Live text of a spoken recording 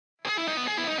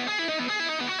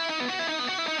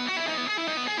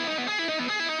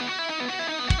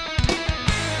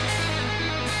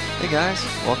guys,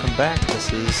 welcome back.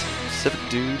 This is Civic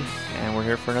Dude, and we're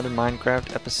here for another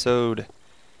Minecraft episode.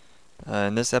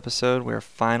 In this episode, we're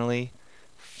finally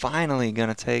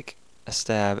gonna take a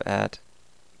stab at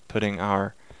putting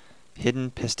our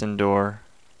hidden piston door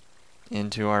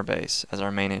into our base as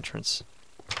our main entrance.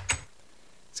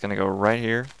 It's gonna go right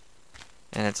here,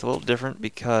 and it's a little different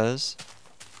because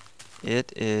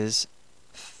it is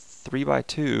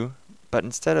 3x2, but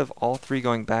instead of all three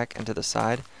going back into the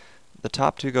side, the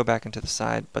top two go back into the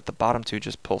side, but the bottom two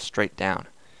just pull straight down.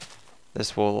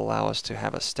 This will allow us to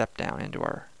have a step down into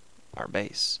our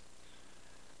base.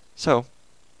 So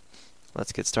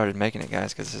let's get started making it,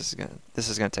 guys, because this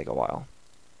is gonna take a while.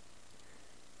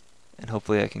 And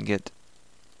hopefully I can get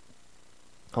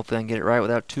it right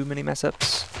without too many mess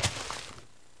ups.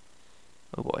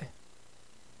 Oh boy.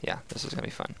 Yeah, this is gonna be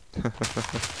fun.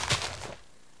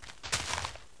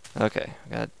 Okay, I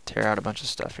gotta tear out a bunch of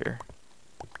stuff here.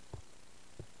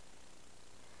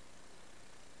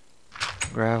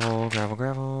 Gravel, gravel,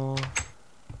 gravel.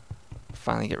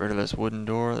 Finally get rid of this wooden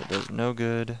door that does no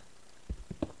good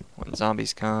when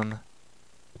zombies come.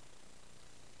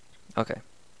 Okay.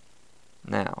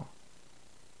 Now,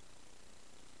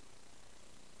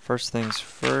 first things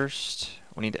first,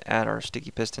 we need to add our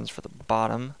sticky pistons for the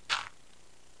bottom.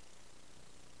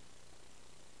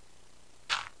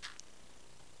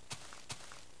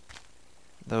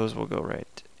 Those will go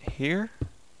right here,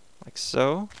 like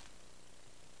so.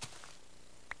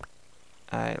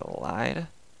 I lied.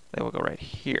 They will go right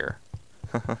here.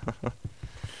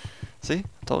 See?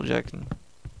 I told you I'm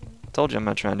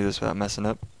gonna try and do this without messing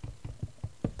up.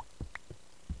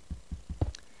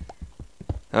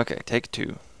 Okay, take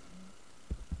two.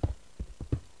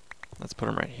 Let's put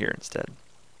them right here instead.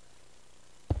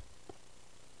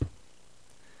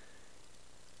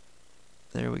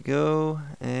 There we go,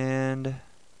 and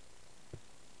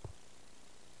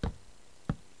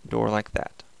door like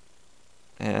that.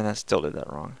 And I still did that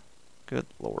wrong. Good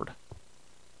lord.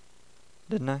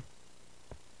 Didn't I? I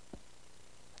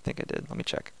think I did. Let me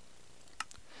check.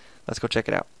 Let's go check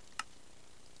it out.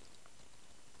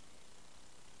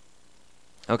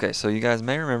 Okay, so you guys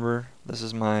may remember this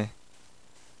is my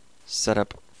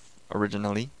setup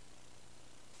originally.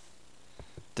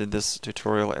 Did this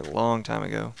tutorial a long time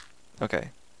ago. Okay.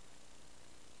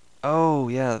 Oh,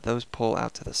 yeah, those pull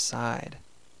out to the side.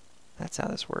 That's how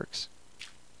this works.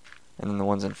 And then the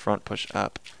ones in front push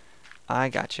up. I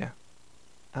gotcha.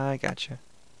 Okay.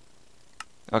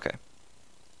 Let's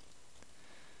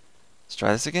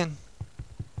try this again.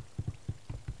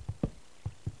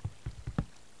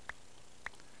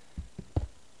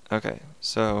 Okay,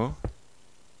 so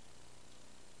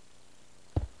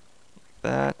like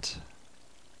that.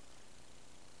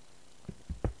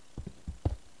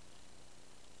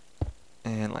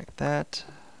 And like that.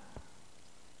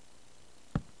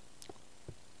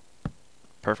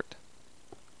 Perfect.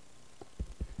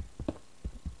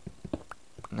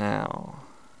 Now,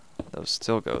 those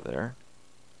still go there.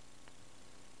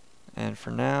 And for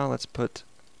now, let's put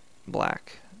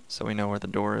black so we know where the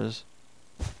door is.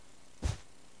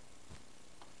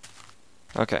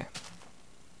 Okay.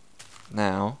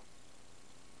 Now,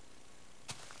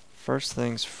 first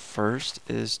things first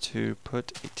is to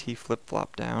put a T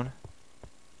flip-flop down.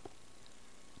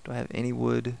 Do I have any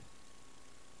wood?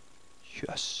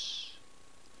 Yes.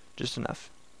 Just enough.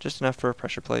 Just enough for a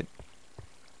pressure plate.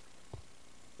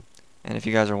 And if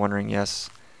you guys are wondering, yes,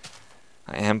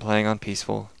 I am playing on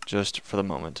peaceful just for the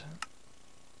moment.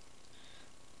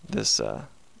 This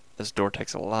door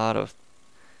takes a lot of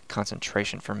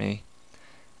concentration for me,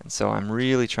 and so I'm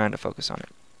really trying to focus on it.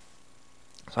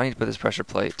 So I need to put this pressure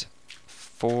plate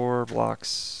 5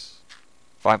 blocks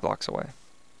away.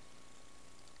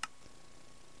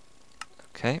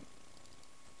 Okay.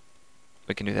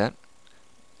 We can do that.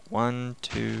 1,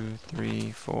 2,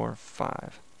 3, 4,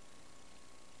 5.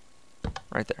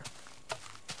 Right there.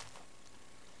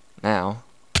 Now,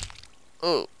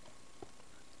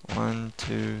 1,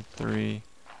 2, 3,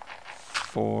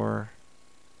 4,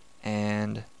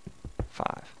 and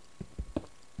 5.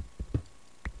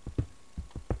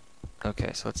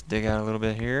 Okay, so let's dig out a little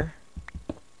bit here.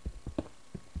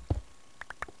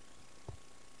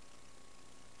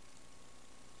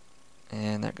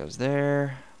 And that goes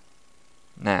there.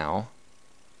 Now,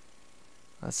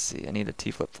 let's see, I need a T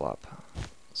flip-flop.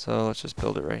 So let's just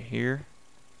build it right here.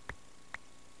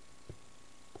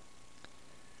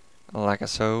 Like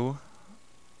so.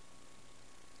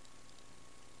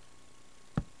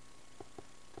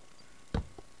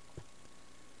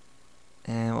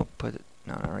 And we'll put it,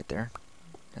 no, not right there.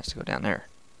 It has to go down there.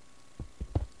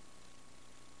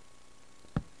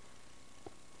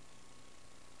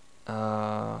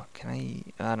 Can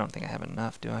I don't think I have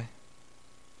enough, do I?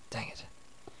 Dang it.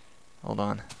 Hold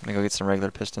on. Let me go get some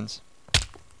regular pistons.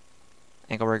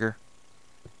 Ankle breaker.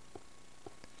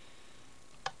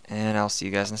 And I'll see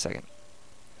you guys in a second.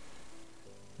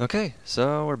 Okay,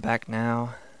 so we're back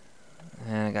now.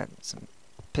 And I got some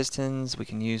pistons we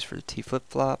can use for the T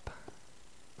flip-flop.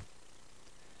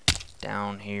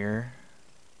 Down here.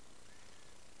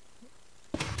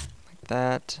 Like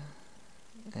that.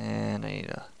 And I need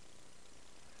a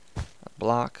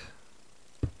block.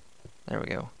 There we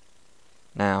go.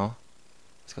 Now,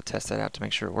 let's go test that out to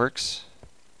make sure it works.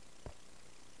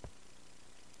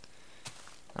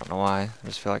 I don't know why. I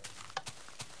just feel like...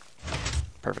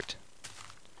 Perfect.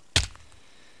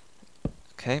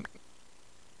 Okay.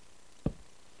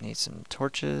 Need some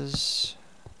torches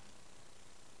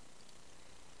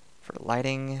for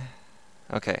lighting.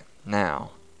 Okay,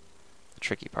 now, the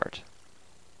tricky part.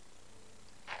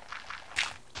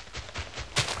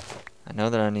 I know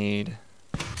that I need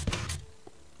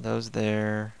those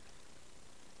there,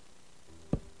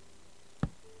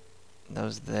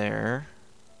 those there.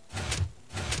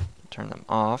 Turn them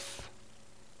off.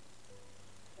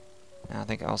 Now I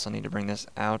think I also need to bring this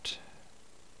out.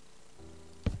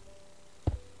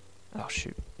 Oh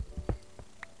shoot.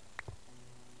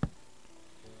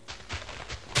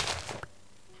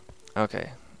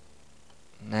 Okay.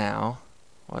 Now,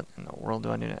 what in the world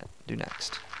do I do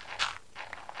next?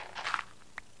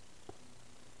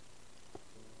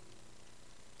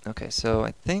 Okay, so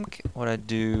I think what I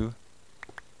do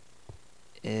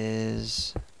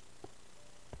is...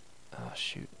 Oh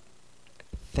shoot.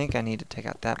 I think I need to take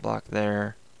out that block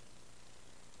there.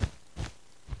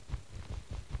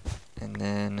 And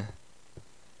then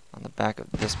on the back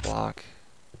of this block,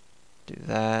 do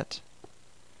that.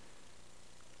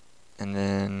 And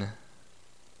then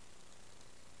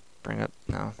bring up,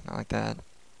 no, not like that.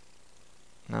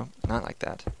 No, not like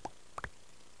that.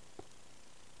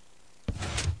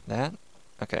 That?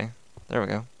 Okay, there we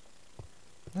go.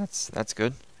 That's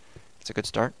good. It's a good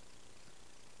start.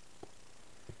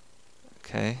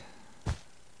 Okay.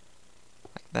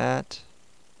 Like that.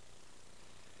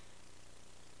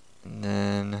 And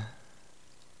then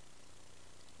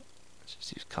let's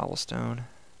just use cobblestone.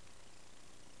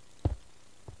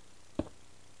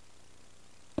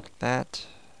 Like that.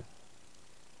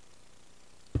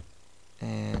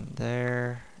 And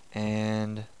there.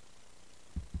 And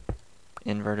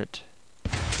invert it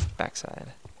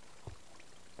backside.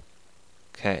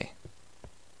 Okay.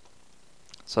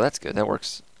 So that's good. That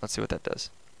works. Let's see what that does.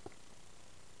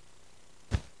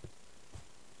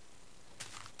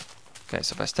 Okay,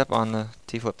 so if I step on the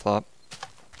T flip-flop,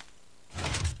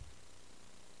 it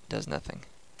does nothing.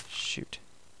 Shoot.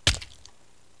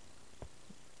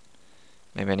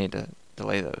 Maybe I need to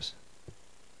delay those.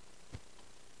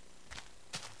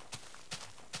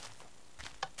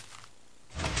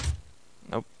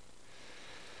 Nope.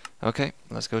 Okay,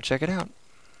 let's go check it out.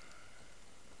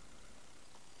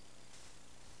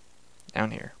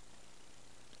 Down here.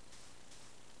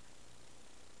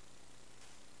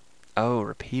 Oh,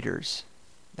 repeaters.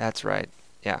 That's right.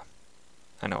 Yeah,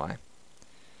 I know why.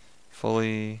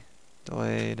 Fully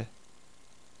delayed.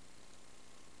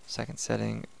 Second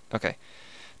setting. Okay.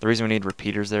 The reason we need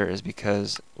repeaters there is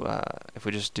because if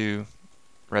we just do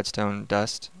redstone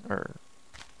dust or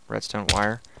redstone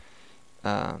wire,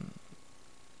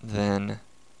 then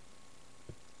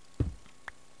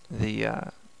the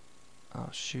oh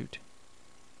shoot.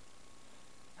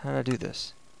 How did I do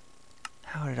this?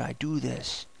 How did I do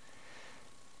this?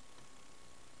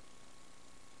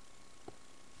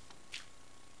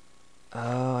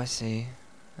 Oh, I see.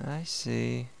 I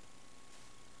see.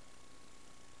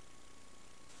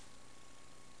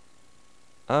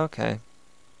 Okay.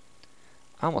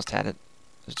 I almost had it.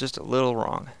 It was just a little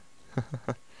wrong.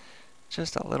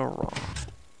 Just a little wrong.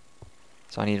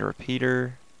 So I need a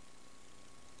repeater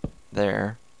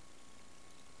there.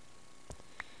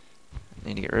 I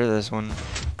need to get rid of this one.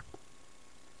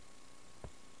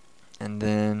 And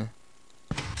then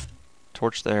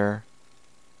torch there.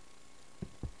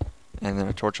 And then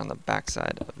a torch on the back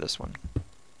side of this one.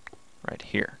 Right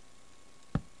here.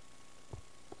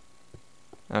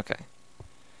 Okay.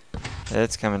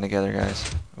 It's coming together,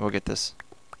 guys. We'll get this.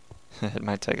 It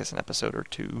might take us an episode or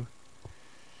two.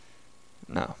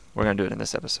 No, we're going to do it in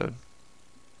this episode.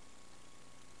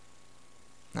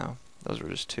 No, those were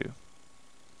just two.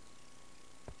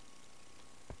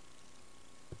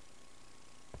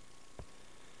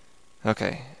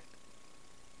 Okay.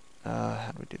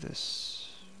 How do we do this?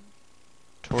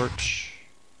 Torch.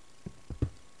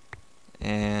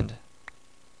 And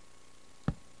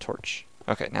torch.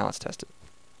 Okay, now let's test it.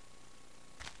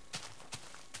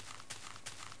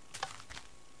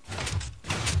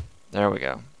 There we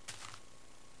go.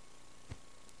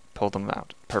 Pull them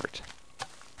out. Perfect.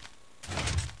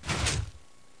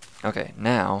 Okay,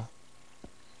 now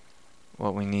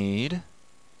what we need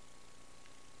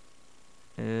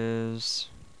is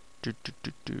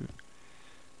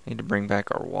need to bring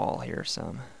back our wall here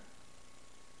some,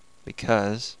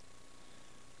 because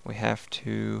we have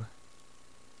to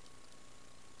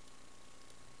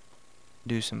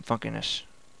do some funkiness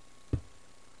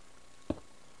like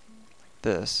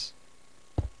this.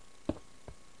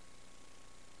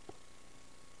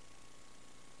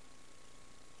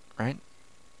 Right?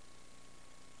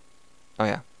 Oh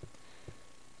yeah.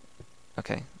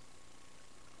 Okay.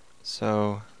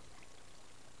 So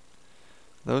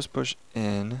those push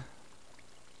in.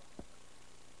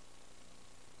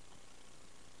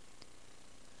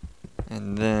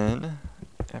 And then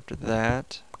after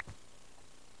that,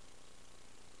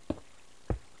 they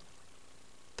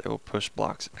will push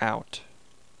blocks out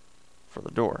for the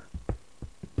door.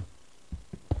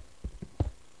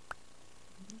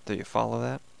 Do you follow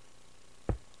that?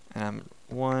 And I'm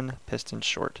one piston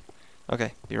short.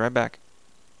 Okay, be right back.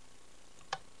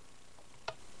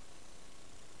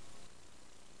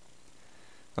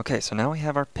 Okay, so now we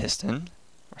have our piston,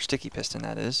 our sticky piston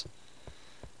that is.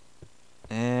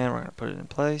 And we're going to put it in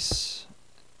place.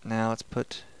 Now let's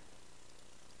put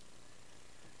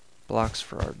blocks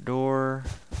for our door.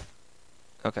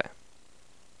 Okay.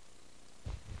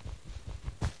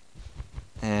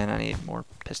 And I need more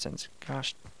pistons.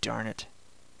 Gosh darn it.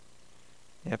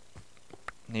 Yep.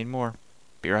 Need more.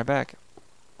 Be right back.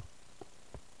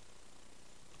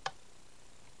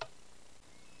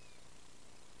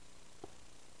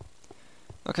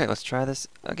 Okay, let's try this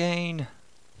again.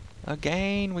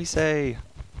 Again, we say.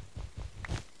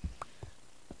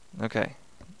 Okay,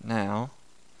 now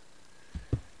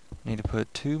need to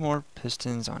put 2 more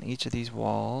pistons on each of these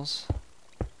walls,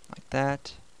 like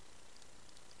that.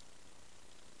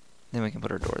 Then we can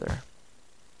put our door there.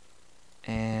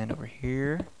 And over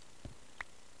here,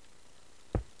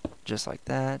 just like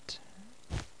that.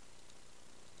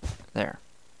 There.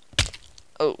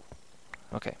 Oh,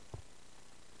 okay.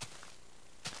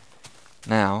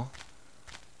 Now,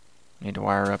 we need to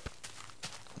wire up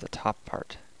the top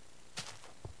part,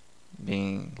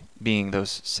 being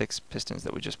those 6 pistons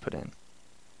that we just put in.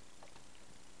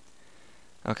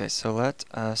 Okay, so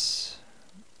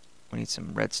we need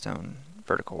some redstone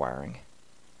vertical wiring.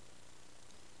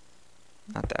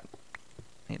 Not that.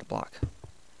 I need a block.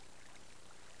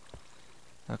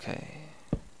 Okay,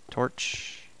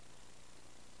 torch,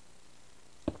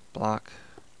 block,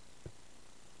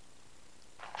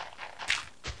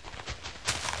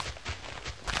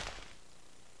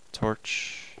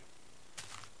 torch.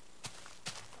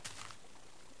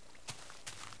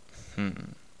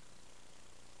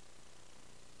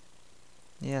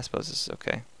 Yeah, I suppose this is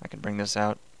okay. I can bring this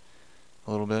out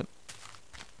a little bit.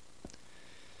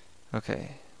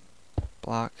 Okay.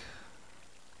 Block.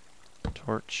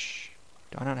 Torch.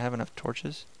 Do I not have enough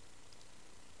torches?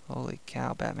 Holy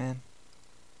cow, Batman.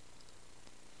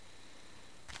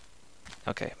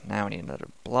 Okay, now we need another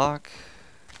block.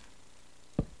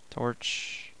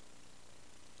 Torch.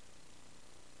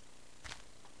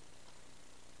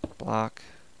 Block.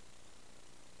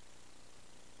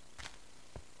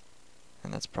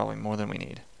 And that's probably more than we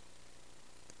need.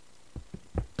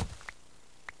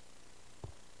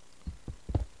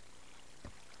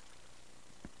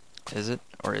 Is it,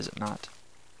 or is it not?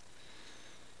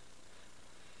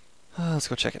 Let's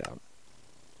go check it out.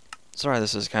 Sorry,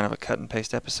 this is kind of a cut and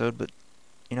paste episode, but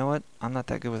you know what? I'm not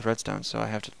that good with redstone, so I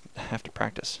have to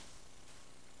practice.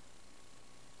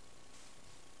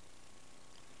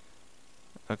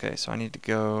 Okay, so I need to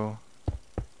go.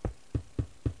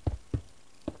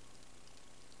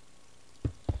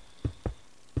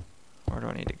 Where do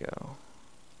I need to go?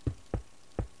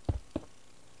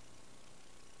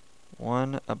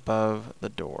 One above the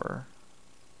door.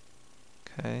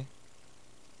 Okay.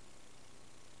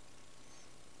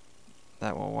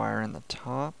 That will wire in the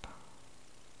top.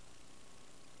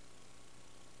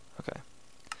 Okay.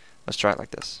 Let's try it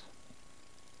like this.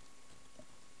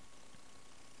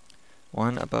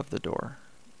 One above the door.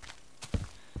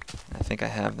 I think I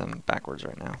have them backwards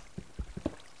right now.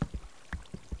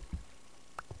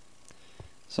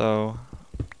 So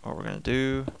what we're going to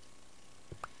do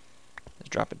is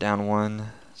drop it down 1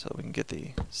 so that we can get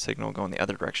the signal going the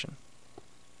other direction.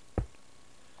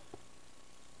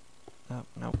 Oh,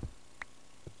 nope.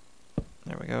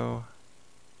 There we go.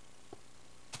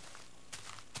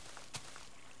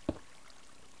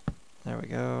 There we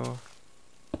go.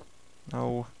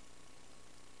 No.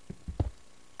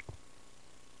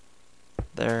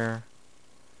 There.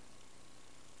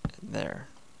 There.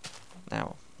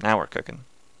 Now we're cooking.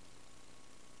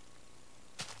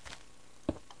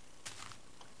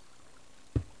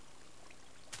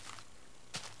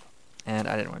 And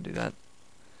I didn't want to do that.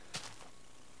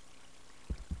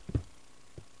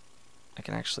 I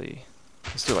can actually,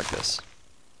 let's do it like this.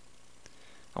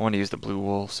 I want to use the blue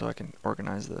wool so I can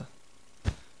organize the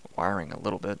wiring a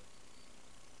little bit.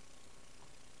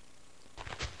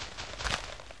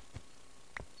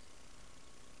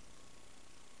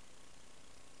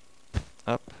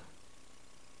 Up.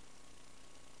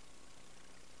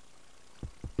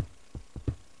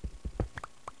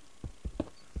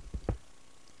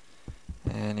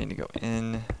 And need to go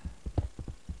in.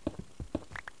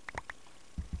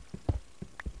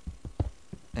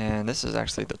 And this is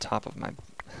actually the top of my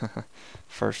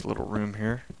first little room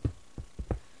here.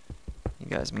 You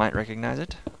guys might recognize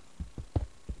it.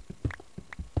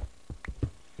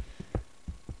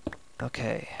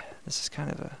 Okay, this is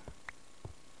kind of a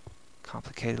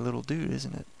complicated little dude,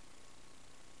 isn't it?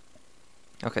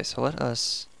 Okay, so let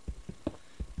us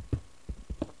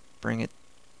bring it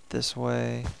this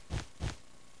way.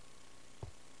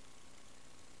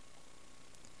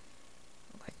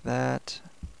 Like that.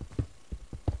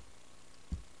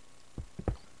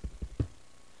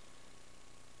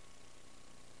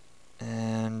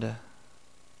 And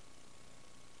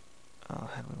oh,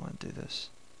 how do we want to do this?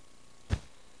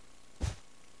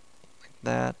 Like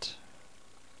that.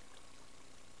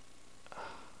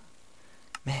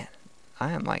 Man,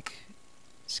 I am like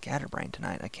scatterbrained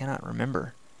tonight. I cannot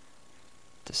remember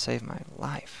to save my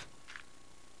life.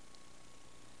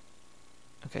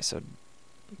 Okay, so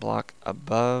block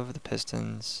above the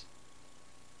pistons.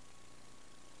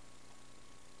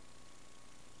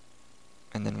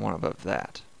 And then one above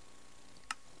that.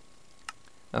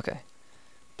 Okay,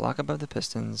 block above the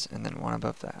pistons and then one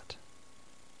above that.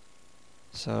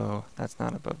 So that's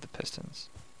not above the pistons.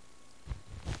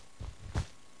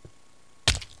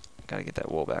 Gotta get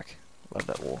that wool back. Love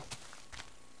that wool.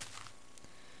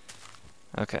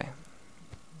 Okay,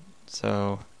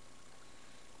 so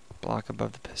block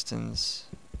above the pistons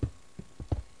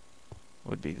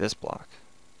would be this block.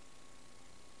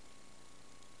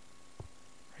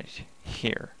 Right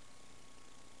here.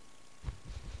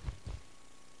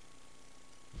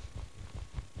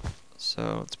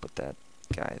 So let's put that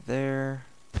guy there,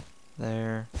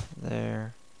 there,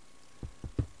 there.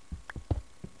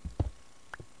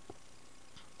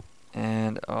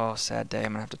 And, oh, sad day,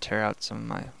 I'm going to have to tear out some of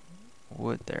my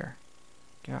wood there.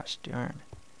 Gosh darn.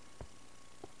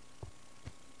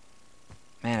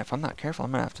 Man, if I'm not careful,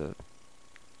 I'm going to have to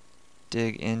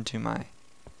dig into my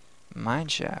mine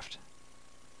shaft.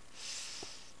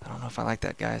 I don't know if I like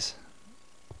that, guys.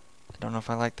 I don't know if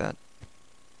I like that.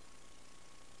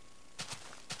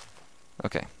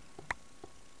 Okay.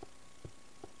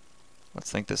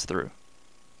 Let's think this through.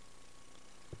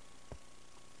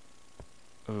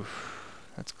 Oof,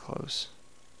 that's close.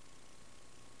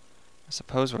 I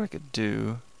suppose what I could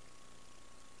do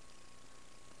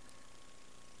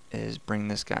is bring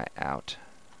this guy out.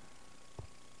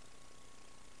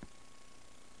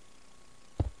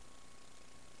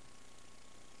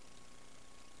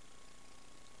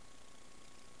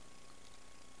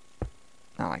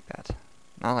 Not like that.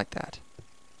 Not like that.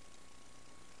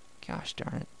 Gosh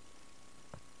darn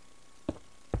it.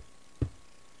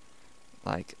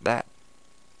 Like that.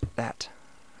 That.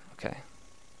 Okay.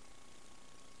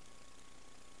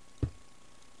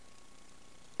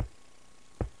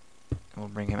 We'll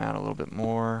bring him out a little bit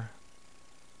more.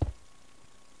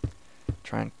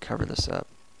 Try and cover this up.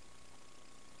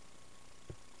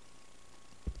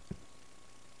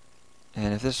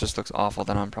 And if this just looks awful,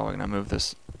 then I'm probably going to move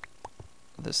this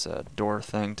door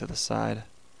thing to the side.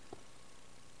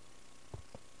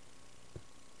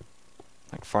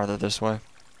 Like farther this way.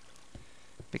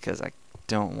 Because I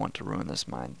don't want to ruin this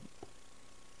mine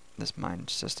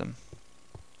system.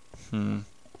 You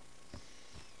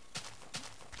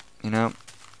know,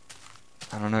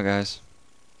 I don't know, guys.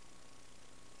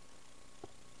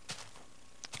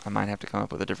 I might have to come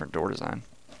up with a different door design.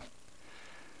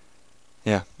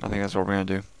 Yeah, I think that's what we're going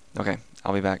to do. Okay,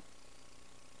 I'll be back.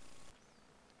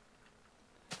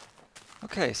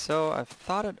 Okay, so I've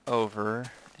thought it over,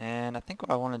 and I think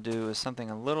what I want to do is something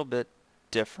a little bit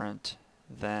different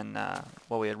than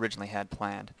what we originally had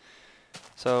planned.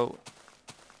 So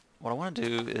what I want to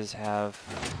do is have,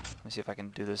 let me see if I can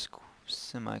do this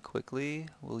semi-quickly.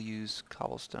 We'll use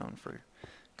cobblestone for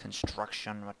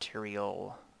construction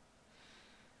material.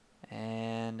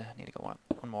 And I need to go one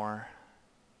more.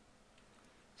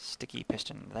 Sticky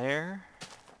piston there.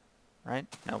 Right?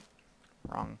 Nope.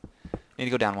 Wrong. Need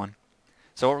to go down one.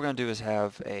 So what we're going to do is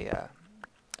have a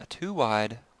a 2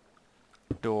 wide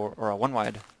door, or a 1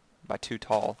 wide by 2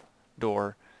 tall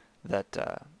door that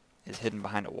is hidden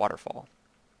behind a waterfall.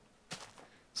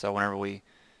 So whenever we,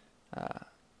 I'll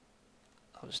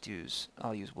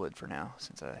use wood for now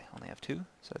since I only have 2,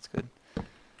 so that's good.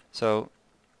 So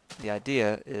the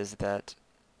idea is that,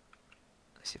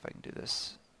 let's see if I can do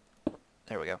this.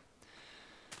 There we go.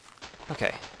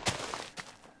 Okay.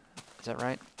 Is that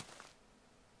right?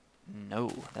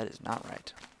 No, that is not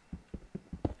right.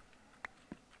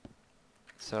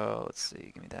 So let's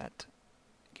see, give me that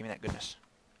goodness.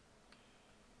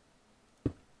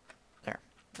 There.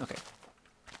 Okay.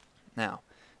 Now,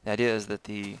 the idea is that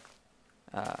the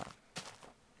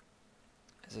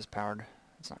is this powered?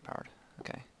 It's not powered.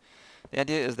 Okay. The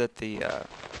idea is that the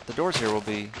doors here will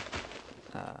be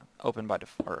open by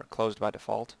or closed by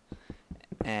default,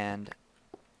 and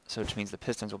so which means the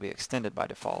pistons will be extended by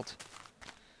default.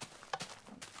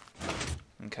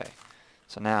 Okay.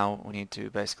 So now we need to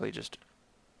basically just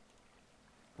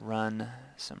run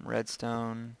some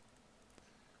redstone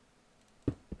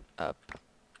up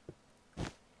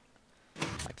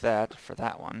like that for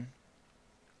that one.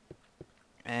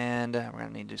 And we're going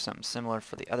to need to do something similar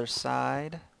for the other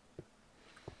side.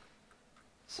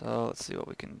 So let's see what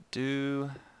we can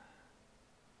do.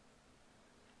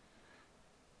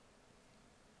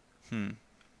 You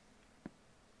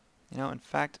know, in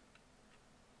fact,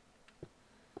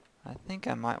 I think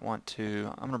I might want to,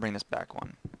 I'm going to bring this back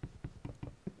one.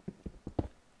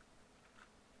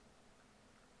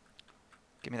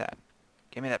 Give me that.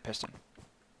 Give me that piston.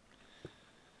 I'm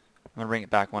going to bring it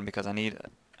back one because I need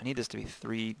this to be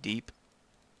 3 deep,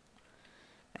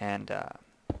 and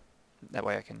that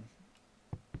way I can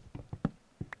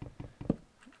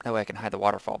hide the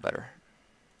waterfall better.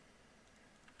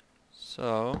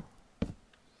 So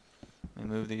let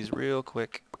me move these real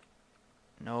quick.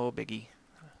 No biggie.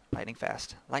 Lightning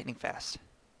fast. Lightning fast.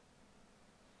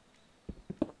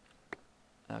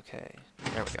 Okay,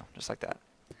 there we go. Just like that.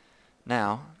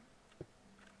 Now,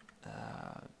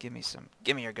 give me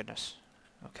your goodness.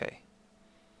 Okay.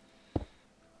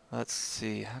 Let's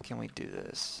see, how can we do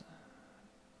this?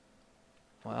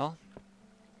 Well,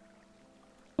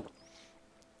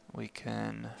 we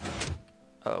can,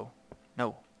 oh,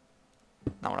 no,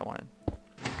 not what I wanted.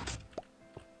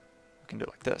 We can do it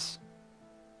like this.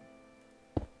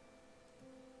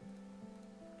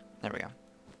 There we go.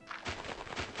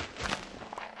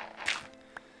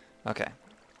 Okay,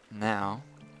 now,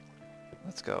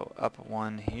 let's go up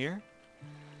one here.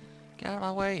 Get out of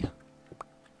my way.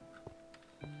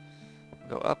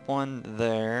 Go up one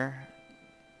there,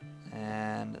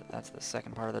 and that's the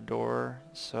second part of the door.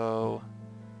 So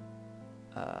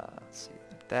let's see,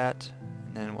 like that,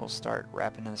 and then we'll start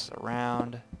wrapping this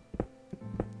around like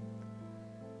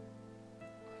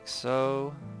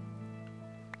so.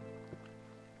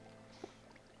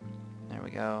 There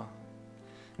we go.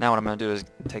 Now what I'm going to do is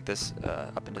take this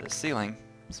up into the ceiling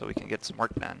so we can get some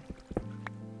work done.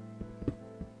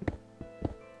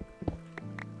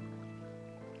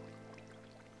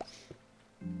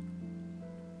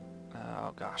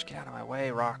 Oh gosh, get out of my way,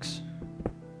 rocks.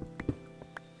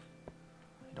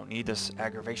 I don't need this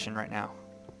aggravation right now.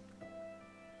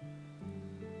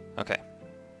 Okay,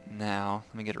 now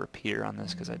let me get a repeater on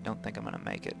this because I don't think I'm going to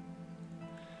make it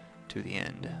to the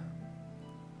end.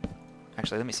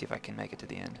 Actually, let me see if I can make it to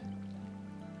the end.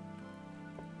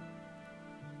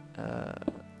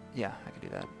 Yeah, I can do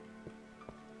that.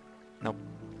 Nope.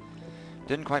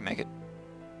 Didn't quite make it.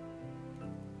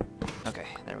 Okay,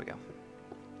 there we go.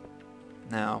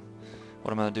 Now,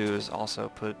 what I'm going to do is also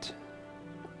put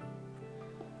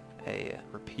a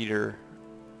repeater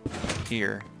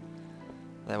here.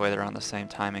 That way they're on the same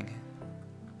timing.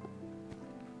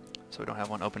 So we don't have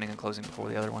one opening and closing before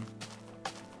the other one.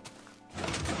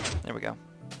 There we go.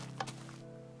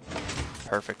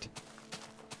 Perfect.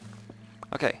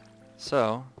 Okay,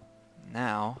 so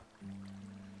now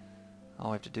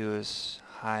all we have to do is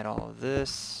hide all of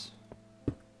this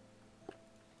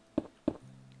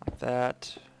like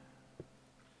that,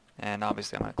 and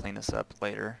obviously I'm going to clean this up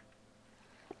later.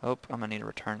 Oh, I'm going to need a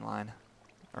return line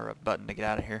or a button to get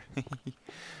out of here.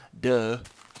 Duh.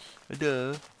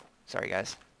 Sorry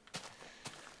guys,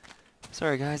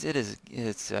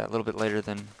 it's a little bit later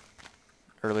than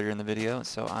earlier in the video,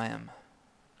 so I am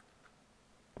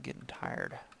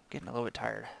getting a little bit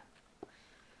tired.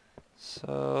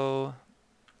 So,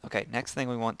 okay, next thing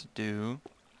we want to do,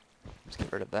 let's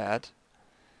get rid of that,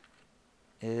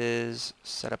 is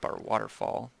set up our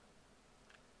waterfall.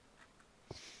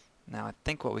 Now I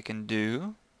think what we can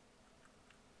do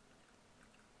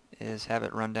is have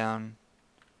it run down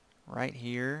right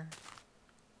here.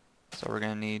 So we're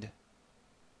going to need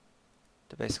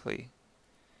to basically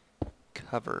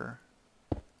cover...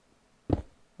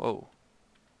 Whoa.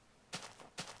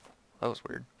 That was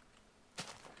weird.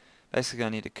 Basically, I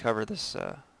need to cover this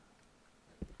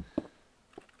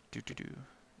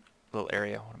little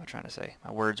area. What am I trying to say?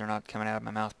 My words are not coming out of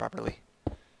my mouth properly.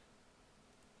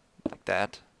 Like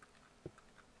that.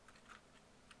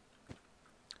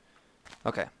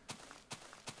 Okay.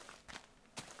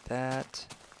 Like that.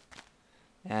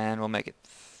 And we'll make it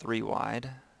 3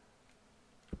 wide.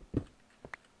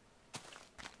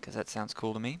 Because that sounds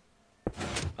cool to me.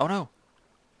 Oh no!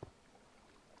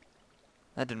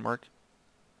 That didn't work.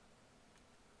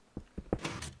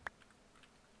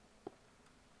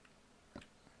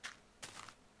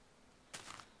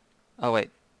 Oh wait,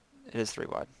 it is 3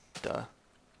 wide. Duh.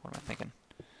 What am I thinking?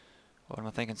 What am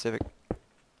I thinking, Civic?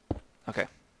 Okay.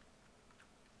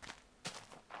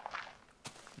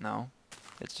 No,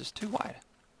 it's just 2 wide.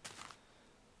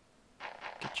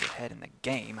 Get your head in the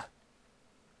game.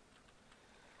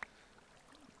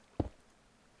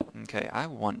 Okay, I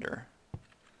wonder...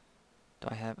 Do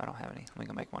I have... I don't have any. Let me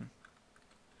go make one.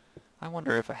 I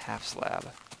wonder if a half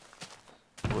slab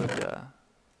would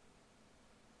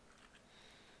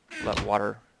let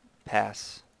water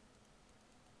pass...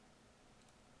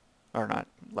 Or not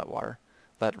let water.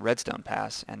 Let redstone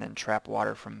pass and then trap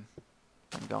water from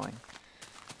going.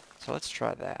 So let's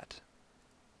try that.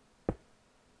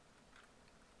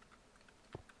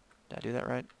 Did I do that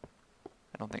right?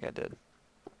 I don't think I did.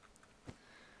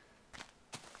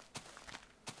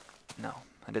 No,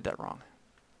 I did that wrong.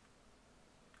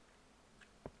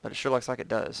 But it sure looks like it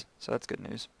does, so that's good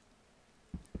news.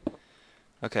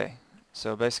 Okay,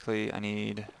 so basically I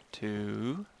need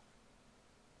to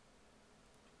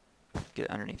get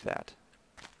underneath that.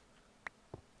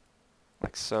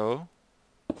 Like so.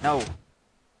 No!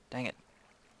 Dang it.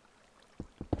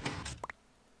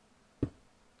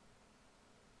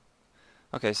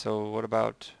 Okay, so what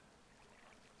about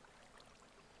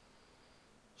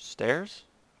stairs?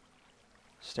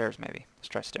 Stairs, maybe. Let's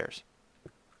try stairs.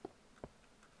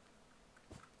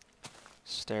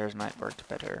 Stairs might work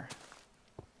better.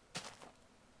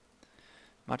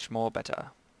 Much more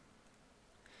better.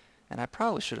 And I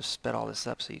probably should have sped all this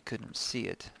up so you couldn't see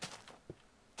it.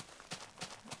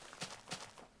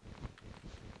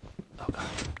 Oh god.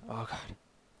 Oh god.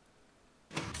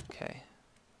 Okay.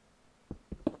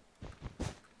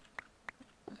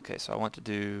 Okay, so I want to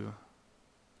do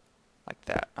like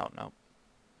that. Oh no.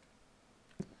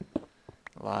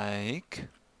 Like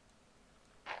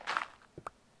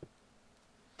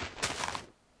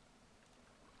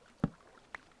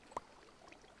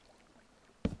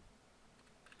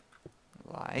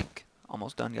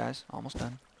almost done, guys. Almost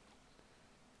done.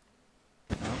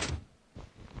 No.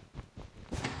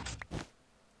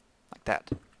 Like that.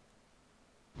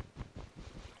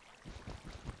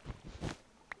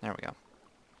 There we go.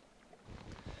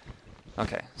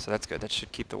 Okay, so that's good. That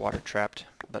should keep the water trapped,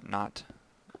 but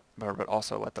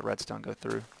also let the redstone go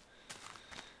through.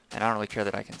 And I don't really care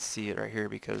that I can see it right here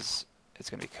because it's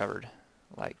going to be covered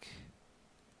like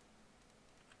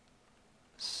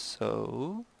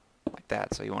so. Like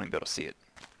that, so you won't even be able to see it.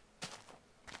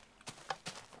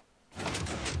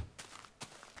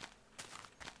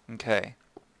 Okay.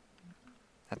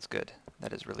 That's good.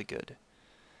 That is really good.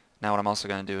 Now what I'm also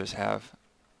going to do is have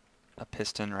a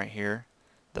piston right here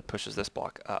that pushes this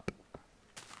block up.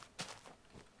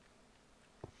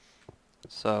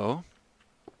 So,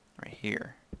 right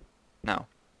here. No,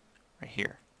 right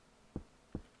here.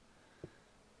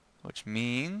 Which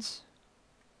means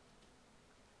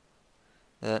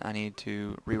that I need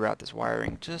to reroute this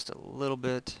wiring just a little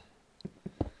bit,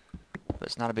 but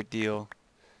it's not a big deal.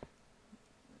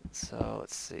 So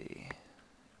let's see,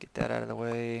 get that out of the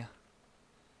way.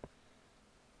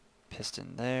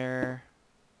 Piston there,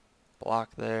 block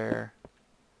there.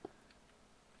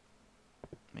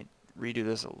 Let me redo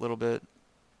this a little bit,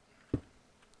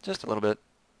 just a little bit,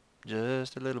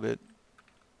 just a little bit,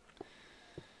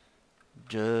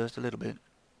 just a little bit.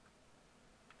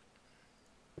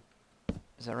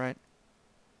 Is that right?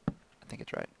 I think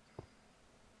it's right.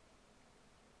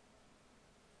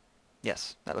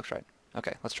 Yes, that looks right.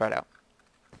 Okay, let's try it out.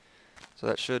 So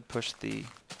that should push the...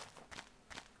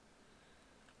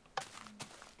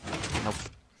 Nope.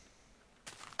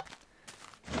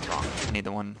 That's wrong. I need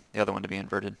the other one to be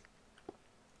inverted.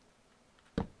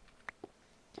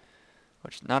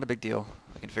 Which, not a big deal.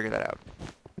 We can figure that out.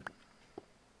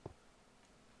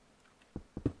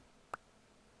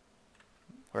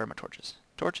 Where are my torches?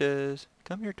 Torches!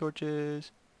 Come here,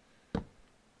 torches!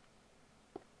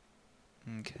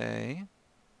 Okay.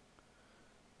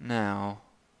 Now...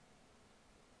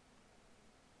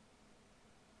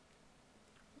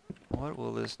 What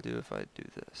will this do if I do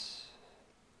this?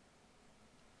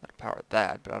 That'll power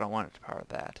that, but I don't want it to power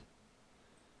that.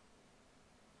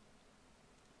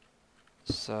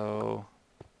 So,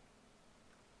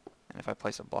 and if I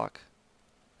place a block,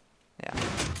 yeah,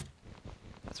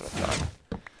 that's what I thought.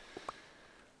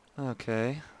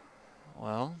 Okay,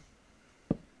 well,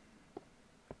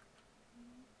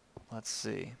 let's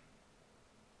see.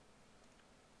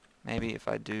 Maybe if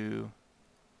I do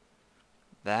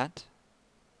that,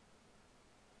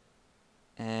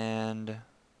 and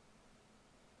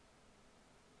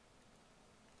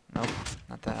nope,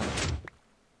 not that.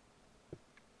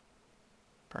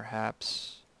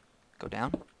 Perhaps go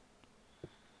down.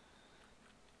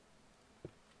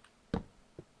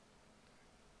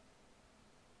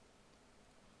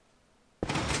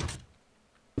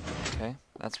 Okay,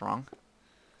 that's wrong.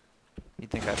 You'd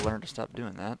think I'd learn to stop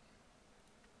doing that.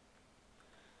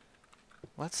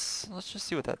 Let's just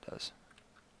see what that does.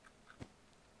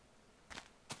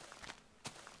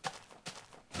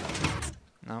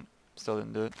 Nope, still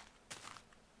didn't do it.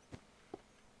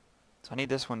 So I need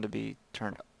this one to be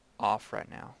turned off right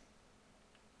now.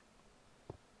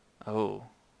 Oh,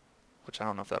 which I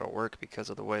don't know if that'll work because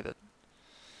of the way that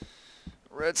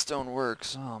redstone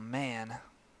works. Oh man.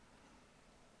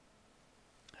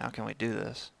 How can we do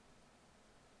this?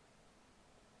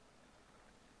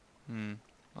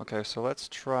 Okay, so let's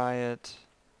try it.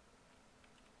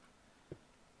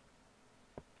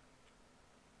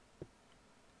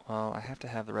 Well, I have to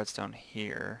have the redstone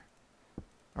here,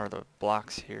 or the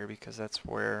blocks here, because that's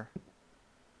where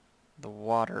the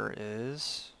water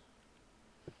is.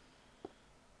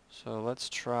 So let's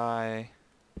try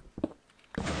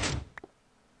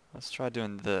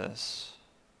doing this.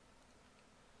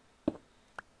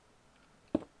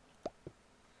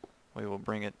 We will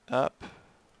bring it up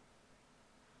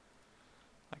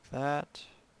like that,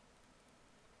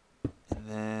 and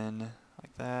then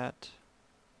like that.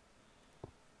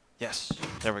 Yes,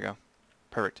 there we go.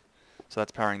 Perfect. So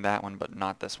that's powering that one, but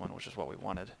not this one, which is what we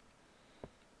wanted.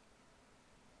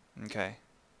 Okay.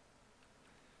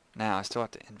 Now I still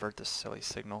have to invert this silly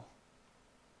signal.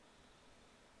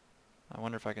 I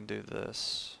wonder if I can do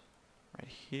this right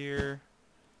here,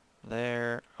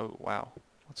 there. Oh wow,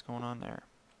 what's going on there?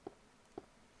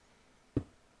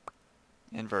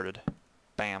 Inverted.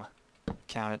 Bam.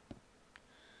 Count it.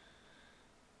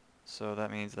 So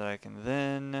that means that I can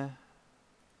then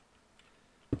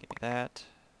give me that.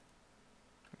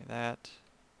 Give me that.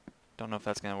 Don't know if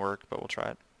that's going to work, but we'll try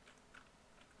it.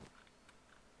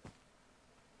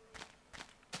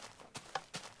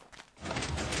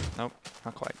 Nope,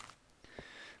 not quite.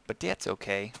 But that's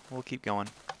okay. We'll keep going.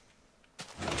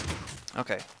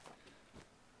 Okay.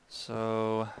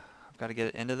 So I've got to get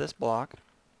it into this block.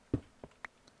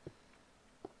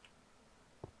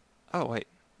 Oh, wait.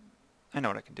 I know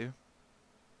what I can do.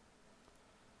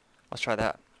 Let's try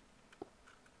that.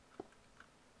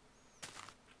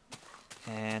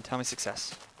 And tell me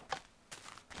success.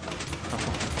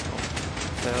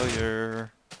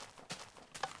 Failure.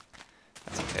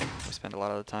 That's okay. We spend a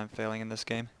lot of the time failing in this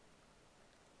game.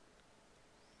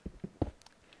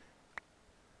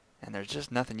 And there's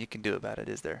just nothing you can do about it,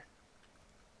 is there?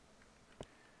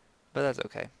 But that's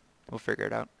okay. We'll figure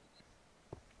it out.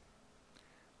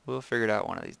 We'll figure it out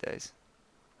one of these days.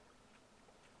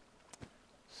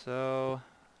 So,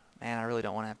 man, I really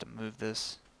don't want to have to move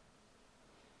this.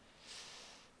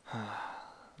 Let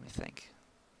me think.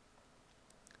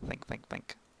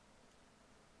 Think.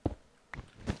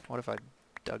 What if I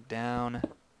dug down,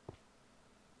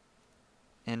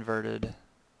 inverted,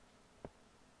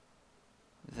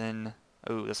 then,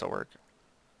 oh, this'll work.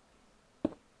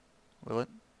 Will it?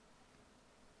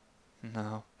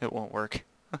 No, it won't work.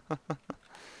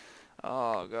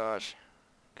 Oh gosh.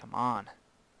 Come on.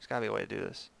 There's gotta be a way to do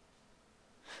this.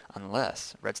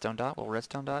 Unless redstone dot, will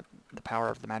redstone dot, the power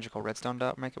of the magical redstone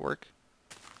dot, make it work?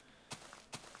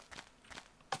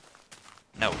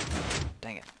 No.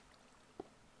 Dang it.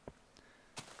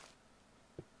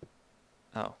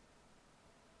 Oh.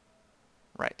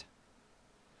 Right.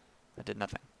 I did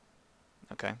nothing.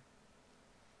 Okay.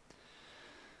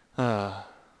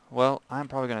 Well, I'm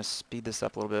probably gonna speed this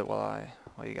up a little bit while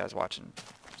you guys watch and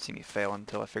see me fail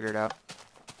until I figure it out.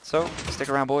 So, stick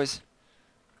around, boys.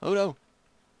 Oh no!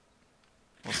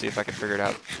 We'll see if I can figure it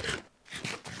out.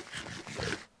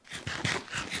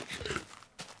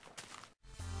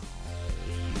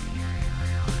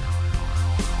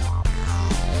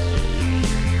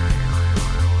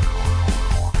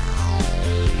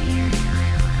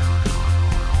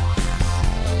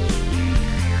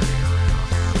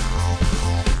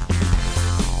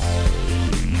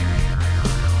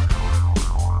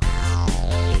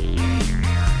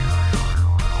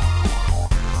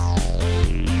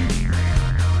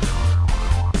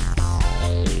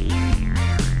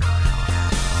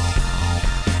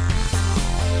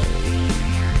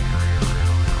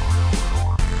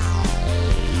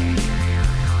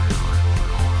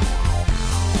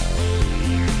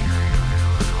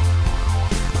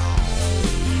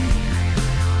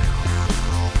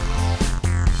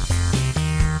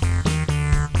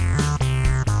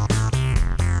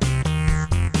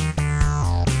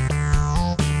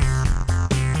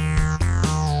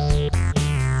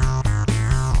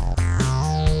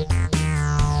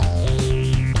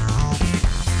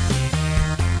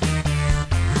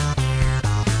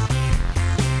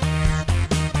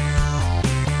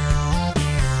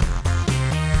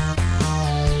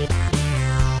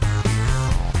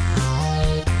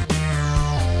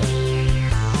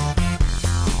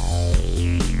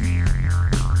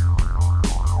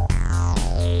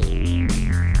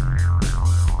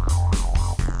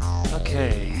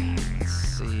 Okay, let's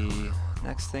see.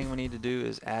 Next thing we need to do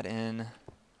is add in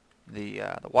the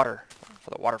water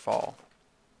for the waterfall.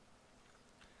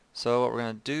 So what we're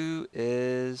gonna do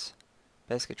is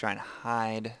basically try and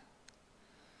hide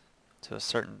to a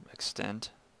certain extent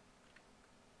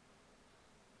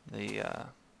the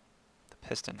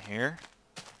piston here.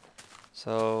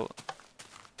 So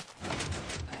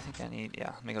I think I need,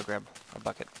 yeah, let me go grab a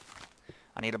bucket.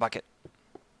 I need a bucket.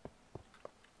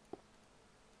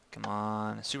 Come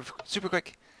on, super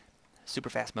quick, super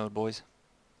fast mode, boys.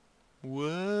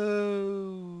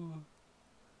 Whoa.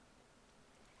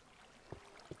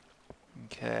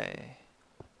 Okay.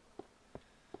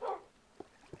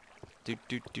 Do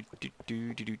do do do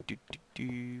do do do do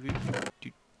do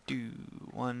do do.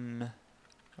 One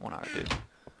ought to do.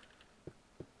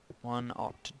 One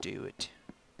ought to do it.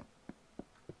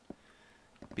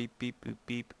 Beep beep boop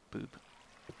beep boop.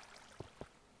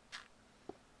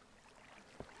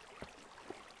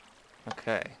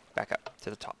 Okay, back up to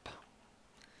the top.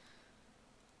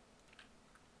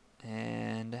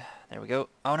 And there we go.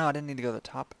 Oh no, I didn't need to go to the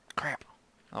top. Crap.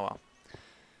 Oh well.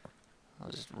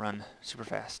 I'll just run super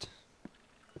fast.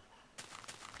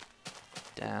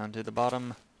 Down to the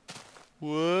bottom.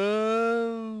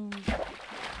 Whoa!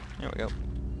 There we go.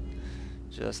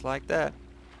 Just like that.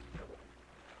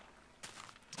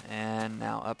 And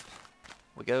now up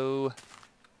we go.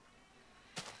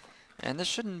 And there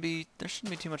shouldn't be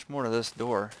too much more to this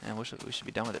door, and we should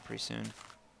be done with it pretty soon.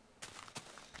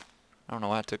 I don't know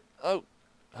why it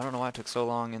took so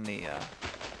long in the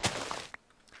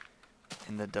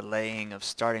delaying of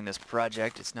starting this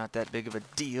project. It's not that big of a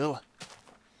deal.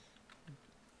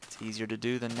 It's easier to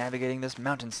do than navigating this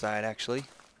mountainside, actually.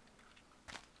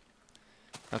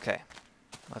 Okay,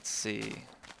 let's see.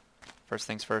 First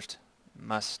things first,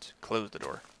 must close the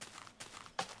door.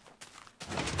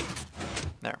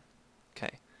 There.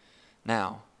 Okay.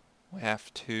 Now, we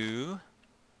have to...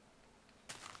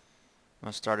 I'm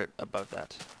going to start it above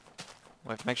that. We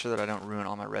have to make sure that I don't ruin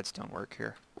all my redstone work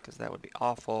here, because that would be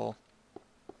awful.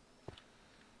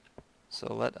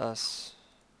 So let us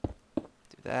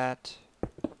do that.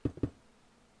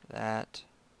 That.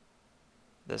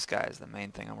 This guy is the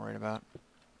main thing I'm worried about.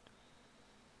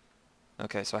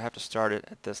 Okay, so I have to start it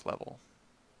at this level.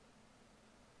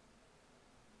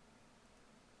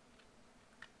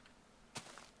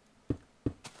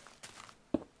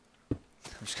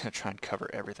 I'm just going to try and cover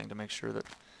everything to make sure that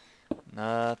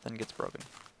nothing gets broken.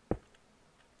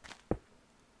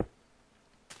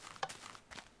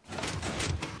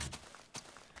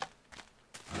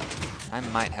 I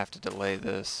might have to delay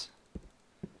this,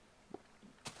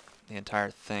 the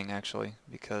entire thing actually,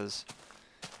 because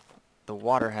the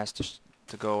water has to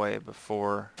go away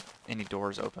before any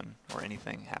doors open or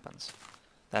anything happens.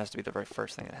 That has to be the very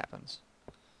first thing that happens.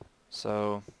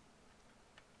 So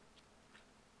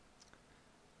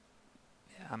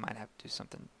yeah, I might have to do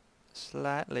something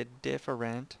slightly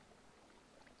different.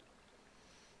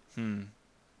 And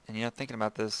you know, thinking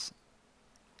about this,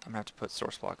 I'm gonna have to put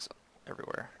source blocks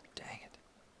everywhere. Dang it.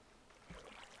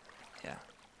 Yeah.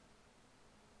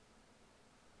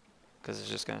 Because it's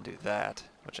just gonna do that,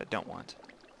 which I don't want.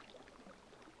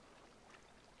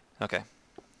 Okay.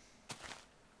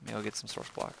 Maybe I'll get some source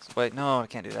blocks. Wait, no, I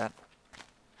can't do that.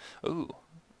 Ooh,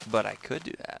 but I could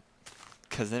do that.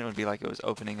 Because then it would be like it was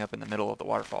opening up in the middle of the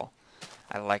waterfall.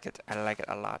 I like it. I like it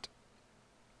a lot.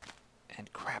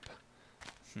 And crap.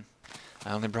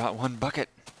 I only brought one bucket.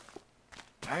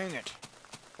 Dang it.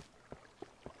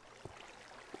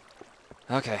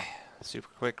 Okay. Super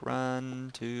quick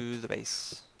run to the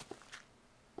base.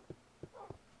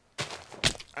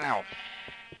 Ow.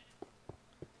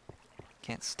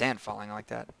 Can't stand falling like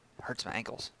that. Hurts my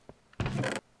ankles.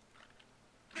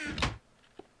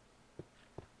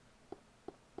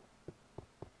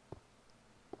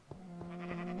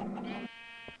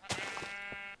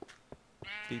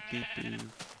 Beep beep boo.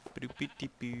 Ba-doop beep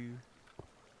beep boo.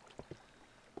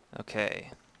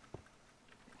 Okay.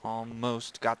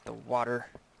 Almost got the water.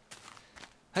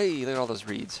 Hey, look at all those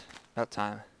reeds. About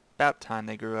time. About time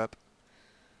they grew up.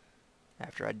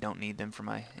 After I don't need them for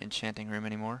my enchanting room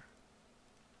anymore.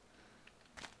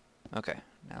 Okay,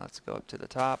 now let's go up to the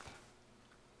top.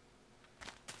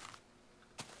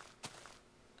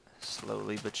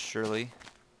 Slowly but surely.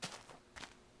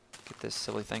 Get this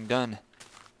silly thing done.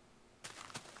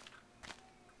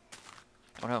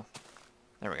 Oh no.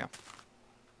 There we go.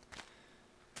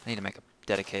 I need to make a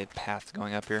dedicated path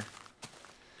going up here.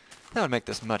 That would make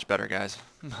this much better, guys.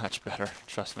 Much better.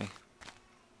 Trust me.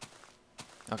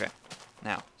 Okay.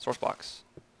 Now, source blocks.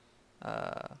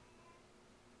 The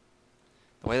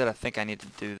way that I think I need to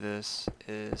do this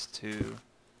is to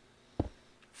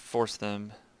force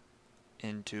them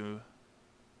into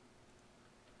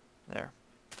there.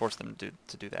 Force them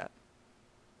to do that.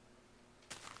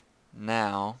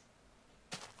 Now,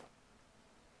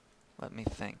 let me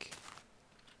think.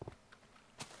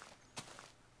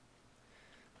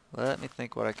 Let me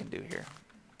think what I can do here.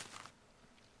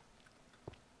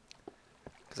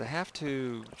 Because I have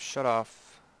to shut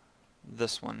off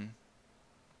this one,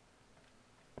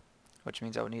 which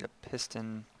means I would need a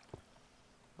piston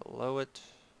below it.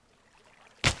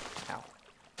 Ow.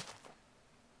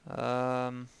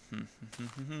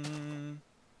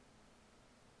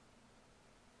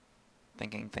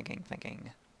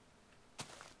 Thinking.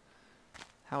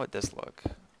 How would this look?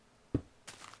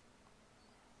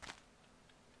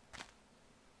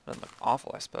 Doesn't look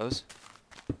awful, I suppose.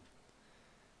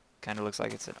 Kind of looks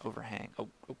like it's an overhang.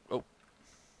 Oh.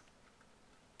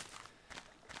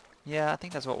 Yeah, I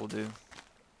think that's what we'll do.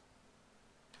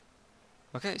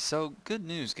 Okay, so good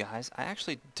news, guys. I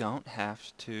actually don't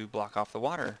have to block off the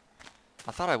water.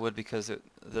 I thought I would because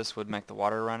this would make the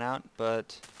water run out,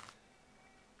 but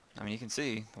I mean, you can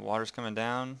see the water's coming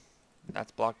down.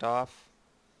 That's blocked off,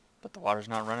 but the water's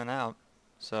not running out.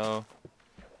 So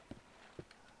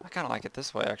I kind of like it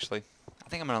this way, actually. I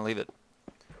think I'm going to leave it.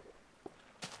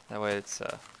 That way it's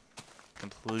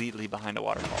completely behind a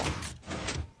waterfall.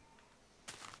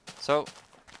 So,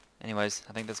 anyways,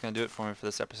 I think that's going to do it for me for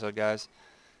this episode, guys.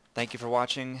 Thank you for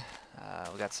watching.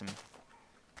 We got some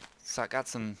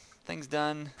things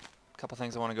done. A couple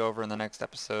things I want to go over in the next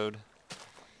episode.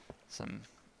 Some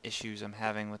issues I'm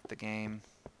having with the game.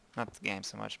 Not the game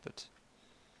so much, but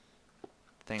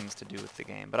things to do with the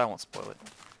game. But I won't spoil it.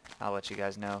 I'll let you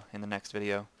guys know in the next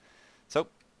video. So,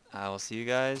 I will see you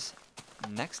guys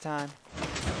next time.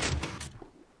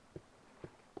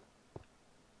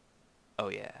 Oh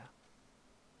yeah.